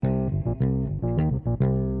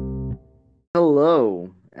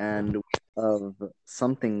Hello, and of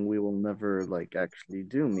something we will never actually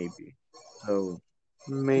do, maybe. So,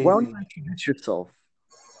 why don't Maybe. you introduce yourself?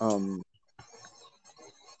 Um,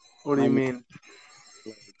 What do my you name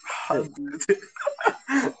mean? is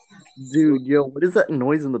dude. Yo, what is that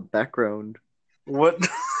noise in the background? What?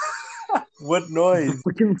 What The noise?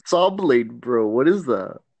 fucking saw blade, bro. What is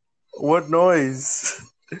that? What noise?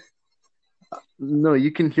 No,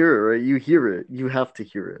 you can hear it, right? You hear it. You have to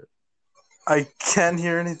hear it. I can't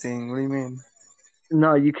hear anything. What do you mean?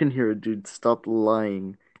 No, you can hear it, dude. Stop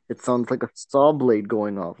lying. It sounds like a saw blade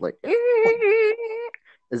going off. Like,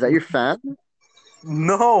 is that your fan?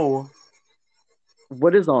 No,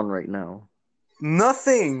 What is on right now?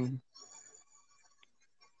 nothing.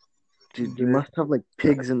 Dude, you Dude, must have like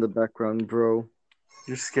pigs in the background, bro.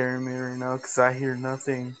 you're scaring me right now because I hear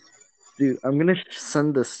nothing. Dude, I'm gonna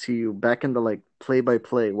send this to you back in the play by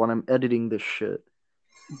play when I'm editing this shit.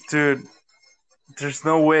 Dude, there's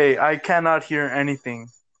no way. I cannot hear anything.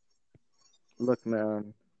 Look,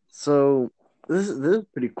 man. So this is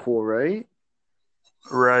pretty cool, right?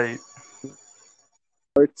 Right.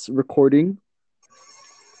 Starts recording.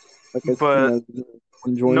 Like as soon But as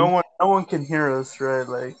one no joins. one no one can hear us, right?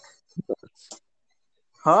 Like,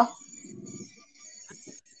 huh?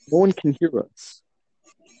 No one can hear us.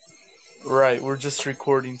 Right, we're just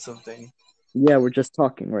recording something. Yeah, we're just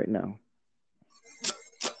talking right now.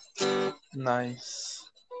 Nice.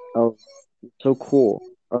 Oh, so cool.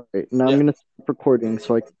 All right, now I'm Yeah. gonna stop recording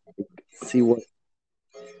so I can see what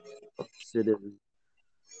it is.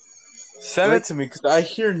 Send Right? it to me because I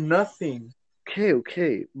hear nothing. Okay,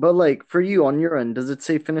 okay. But for you on your end, does it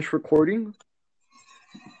say finish recording?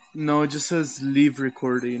 No, it just says leave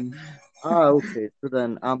recording. Ah, okay. So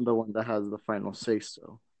then I'm the one that has the final say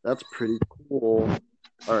so. That's pretty cool.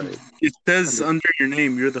 All right. It And says it- under your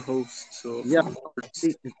name, you're the host. So, Yeah,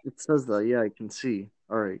 it says that. Yeah, I can see.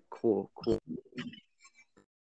 All right, cool, cool.